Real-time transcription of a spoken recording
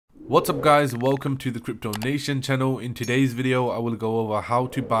What's up guys, welcome to the Crypto Nation channel. In today's video I will go over how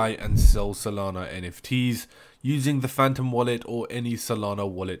to buy and sell Solana NFTs using the Phantom wallet or any Solana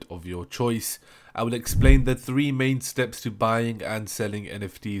wallet of your choice. I will explain the three main steps to buying and selling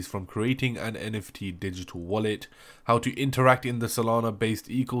NFTs from creating an NFT digital wallet, how to interact in the Solana based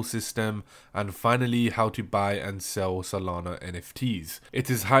ecosystem, and finally how to buy and sell Solana NFTs. It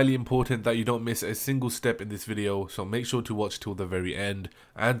is highly important that you don't miss a single step in this video, so make sure to watch till the very end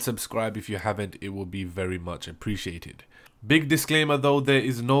and subscribe if you haven't. It will be very much appreciated. Big disclaimer though, there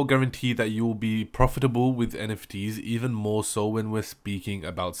is no guarantee that you will be profitable with NFTs, even more so when we're speaking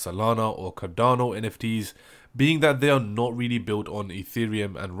about Solana or Cardano NFTs, being that they are not really built on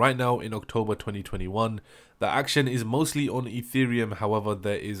Ethereum, and right now in October 2021 the action is mostly on Ethereum. However,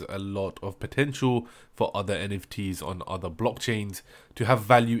 there is a lot of potential for other NFTs on other blockchains to have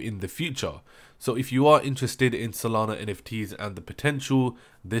value in the future. So if you are interested in Solana NFTs and the potential,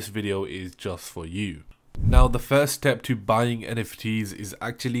 this video is just for you. Now, the first step to buying NFTs is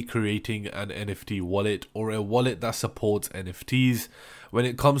actually creating an NFT wallet or a wallet that supports NFTs. When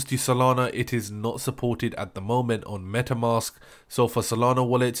it comes to Solana, it is not supported at the moment on MetaMask. So for Solana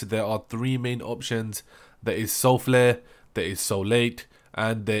wallets, there are three main options. There is Solflare, there is Solate,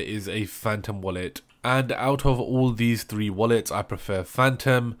 and there is a Phantom wallet. And out of all these three wallets, I prefer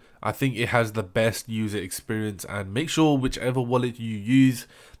Phantom. I think it has the best user experience, and make sure whichever wallet you use,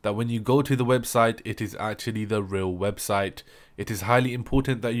 that when you go to the website, it is actually the real website. It is highly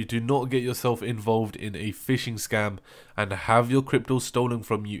important that you do not get yourself involved in a phishing scam and have your crypto stolen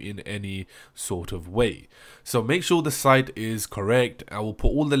from you in any sort of way. So make sure the site is correct. I will put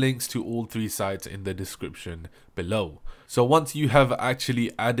all the links to all three sites in the description below. So once you have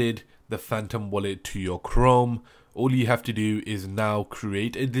actually added the Phantom wallet to your Chrome, all you have to do is now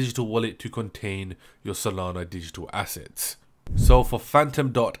create a digital wallet to contain your Solana digital assets. So for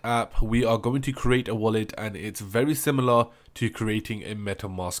PHANTOM.APP, we are going to create a wallet, and it's very similar to creating a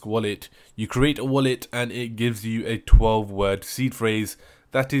MetaMask wallet. You create a wallet and it gives you a 12-word seed phrase.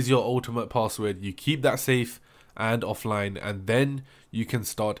 That is your ultimate password. You keep that safe and offline, and then you can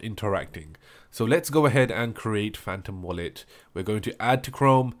start interacting. So let's go ahead and create Phantom wallet. We're going to add to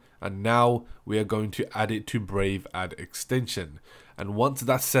Chrome, and now we are going to add it to Brave Add extension. And once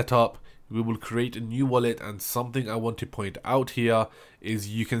that's set up, we will create a new wallet. And something I want to point out here is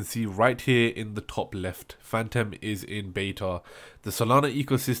you can see right here in the top left, Phantom is in beta. The Solana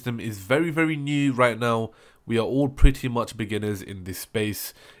ecosystem is very new right now. We are all pretty much beginners in this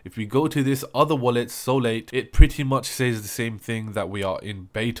space. If we go to this other wallet, Solate, it pretty much says the same thing, that we are in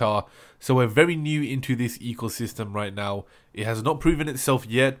beta. So we're very new into this ecosystem right now. It has not proven itself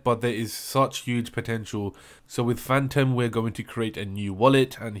yet, but there is such huge potential. So with Phantom, we're going to create a new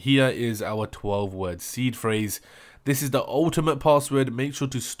wallet, and here is our 12-word seed phrase. This is the ultimate password. Make sure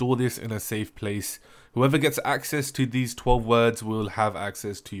to store this in a safe place. Whoever gets access to these 12 words will have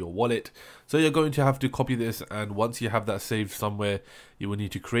access to your wallet. So you're going to have to copy this, and once you have that saved somewhere, you will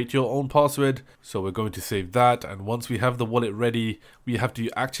need to create your own password. So we're going to save that, and once we have the wallet ready, we have to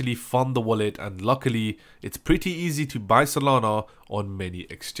actually fund the wallet, and luckily it's pretty easy to buy Solana on many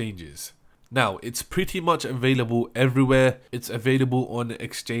exchanges. Now, it's pretty much available everywhere. It's available on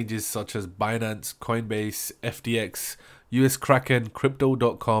exchanges such as Binance, Coinbase, FTX, US Kraken,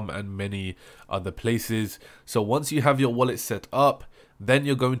 Crypto.com, and many other places. So once you have your wallet set up, then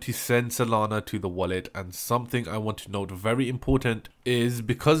you're going to send Solana to the wallet. And something I want to note, very important, is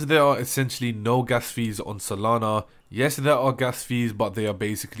because there are essentially no gas fees on Solana. Yes, there are gas fees, but they are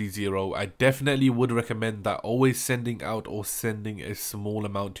basically zero. I definitely would recommend that always sending out or sending a small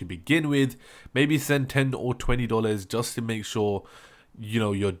amount to begin with. Maybe send $10 or $20 just to make sure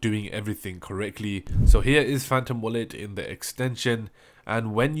you're doing everything correctly. So here is Phantom wallet in the extension,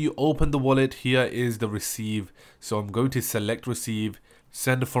 and when you open the wallet, here is the receive. So I'm going to select receive,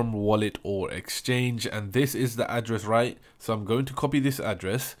 send from wallet or exchange, and this is the address, right? So I'm going to copy this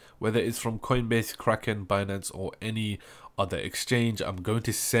address, whether it's from Coinbase, Kraken, Binance, or any other exchange. I'm going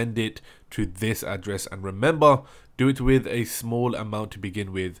to send it to this address, and remember, do it with a small amount to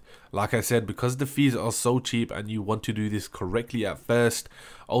begin with. Like I said, because the fees are so cheap and you want to do this correctly at first.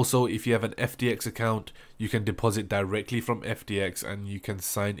 Also, if you have an FTX account, you can deposit directly from FTX and you can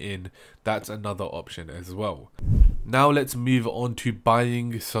sign in. That's another option as well. Now let's move on to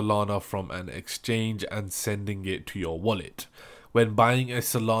buying Solana from an exchange and sending it to your wallet. When buying a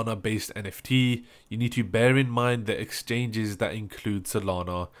Solana based NFT, you need to bear in mind the exchanges that include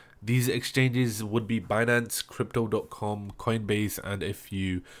Solana. These exchanges would be Binance, Crypto.com, Coinbase, and a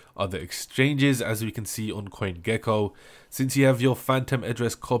few other exchanges, as we can see on CoinGecko. Since you have your Phantom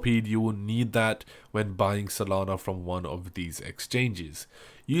address copied, you will need that when buying Solana from one of these exchanges.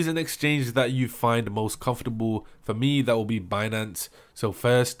 Use an exchange that you find most comfortable. For me, that will be Binance. So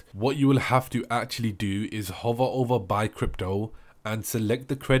first, what you will have to actually do is hover over Buy Crypto and select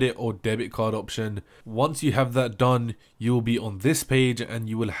the credit or debit card option. Once you have that done, you will be on this page and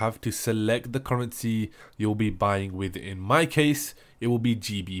you will have to select the currency you'll be buying with. In my case, it will be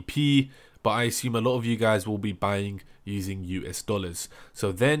GBP, but I assume a lot of you guys will be buying using US dollars.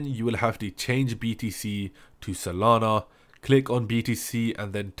 So then you will have to change BTC to Solana, click on BTC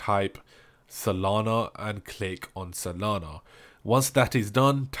and then type Solana and click on Solana. Once that is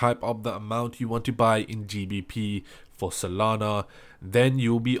done, type up the amount you want to buy in GBP for Solana. Then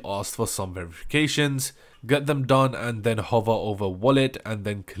you'll be asked for some verifications. Get them done and then hover over wallet and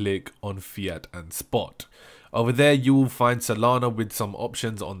then click on fiat and spot. Over there you will find Solana with some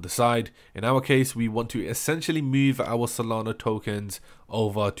options on the side. In our case, we want to essentially move our Solana tokens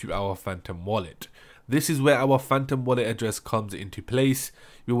over to our Phantom wallet. This is where our Phantom wallet address comes into place.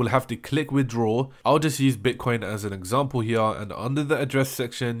 We will have to click withdraw. I'll just use Bitcoin as an example here, and under the address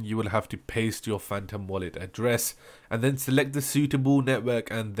section you will have to paste your Phantom wallet address and then select the suitable network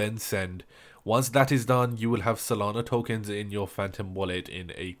and then send. Once that is done, you will have Solana tokens in your Phantom wallet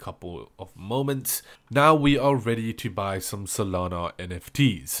in a couple of moments. Now we are ready to buy some Solana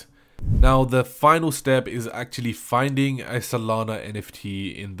NFTs. Now the final step is actually finding a Solana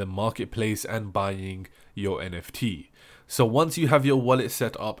NFT in the marketplace and buying your NFT. So once you have your wallet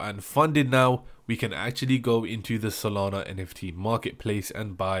set up and funded now, we can actually go into the Solana NFT marketplace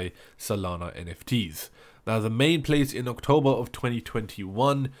and buy Solana NFTs. Now the main place in October of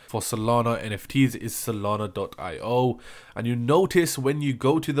 2021 for Solana NFTs is Solana.io, and you notice when you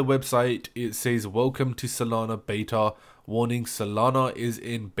go to the website it says welcome to Solana beta. Warning, Solana is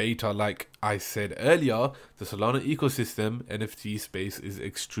in beta. Like I said earlier, the Solana ecosystem NFT space is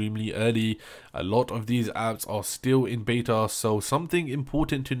extremely early. A lot of these apps are still in beta, so something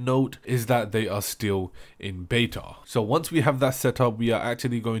important to note is that they are still in beta. So once we have that set up, we are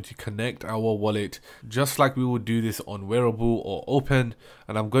actually going to connect our wallet just like we would do this on Wearable or Open,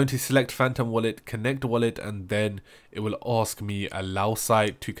 and I'm going to select Phantom wallet, connect wallet, and then it will ask me allow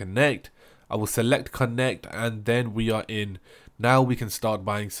site to connect. I will select connect and then we are in. Now we can start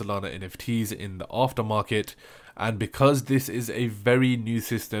buying Solana NFTs in the aftermarket. And because this is a very new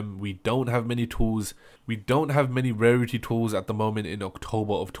system, we don't have many tools. We don't have many rarity tools at the moment in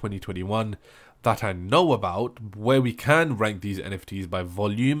October of 2021 that I know about, where we can rank these NFTs by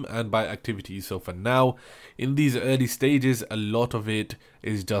volume and by activity. So for now, in these early stages, a lot of it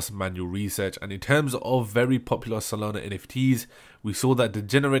is just manual research. And in terms of very popular Solana NFTs, we saw that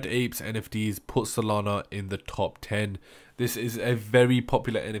Degenerate Apes NFTs put Solana in the top 10. This is a very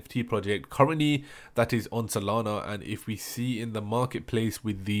popular NFT project currently that is on Solana, and if we see in the marketplace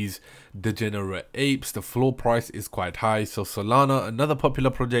with these Degenerate Apes, the floor price is quite high. So Solana, another popular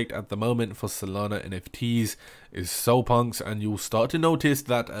project at the moment for Solana NFTs, is SoulPunks, and you'll start to notice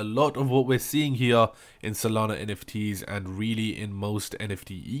that a lot of what we're seeing here in Solana NFTs and really in most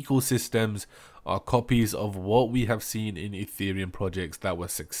NFT ecosystems are copies of what we have seen in Ethereum projects that were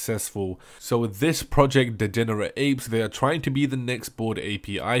successful. So with this project Degenerate Apes, they are trying to be the next Bored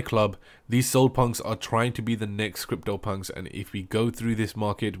API club. These SoulPunks are trying to be the next CryptoPunks, and if we go through this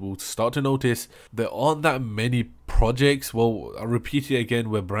market, we'll start to notice there aren't that many projects. Well, I'll repeat it again,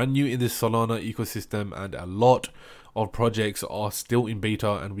 we're brand new in this Solana ecosystem and a lot of projects are still in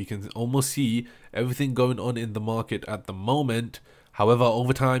beta, and we can almost see everything going on in the market at the moment. However,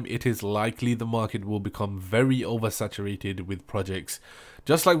 over time, it is likely the market will become very oversaturated with projects.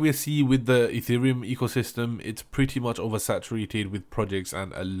 Just like we see with the Ethereum ecosystem, it's pretty much oversaturated with projects,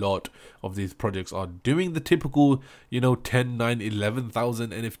 and a lot of these projects are doing the typical, 10, 9,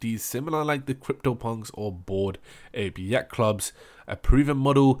 11,000 NFTs, similar like the CryptoPunks or Bored API clubs. A proven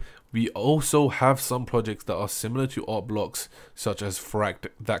model. We also have some projects that are similar to art blocks, such as Fract,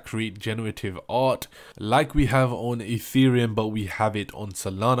 that create generative art like we have on Ethereum, but we have it on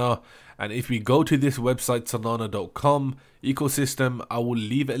Solana. And if we go to this website, Solana.com ecosystem, I will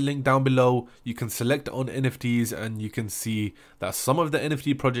leave a link down below. You can select on NFTs and you can see that some of the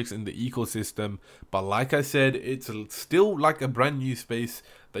NFT projects in the ecosystem, but like I said, it's still like a brand new space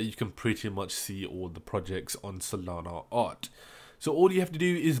that you can pretty much see all the projects on Solana art. So all you have to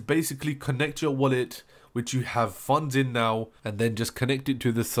do is basically connect your wallet, which you have funds in now, and then just connect it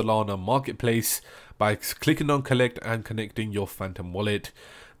to the Solana marketplace by clicking on collect and connecting your Phantom wallet.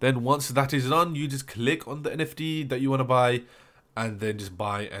 Then once that is done, you just click on the NFT that you want to buy and then just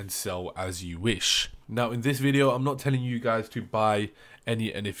buy and sell as you wish. Now in this video, I'm not telling you guys to buy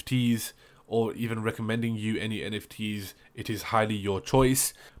any NFTs or even recommending you any NFTs. It is highly your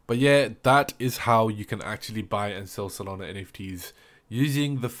choice. But yeah, that is how you can actually buy and sell Solana NFTs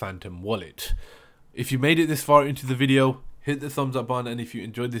using the Phantom wallet. If you made it this far into the video, hit the thumbs up button, and if you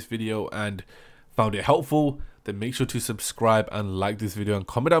enjoyed this video and found it helpful, then make sure to subscribe and like this video and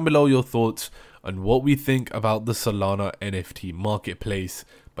comment down below your thoughts on what we think about the Solana NFT marketplace.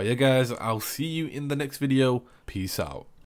 But yeah guys, I'll see you in the next video. Peace out.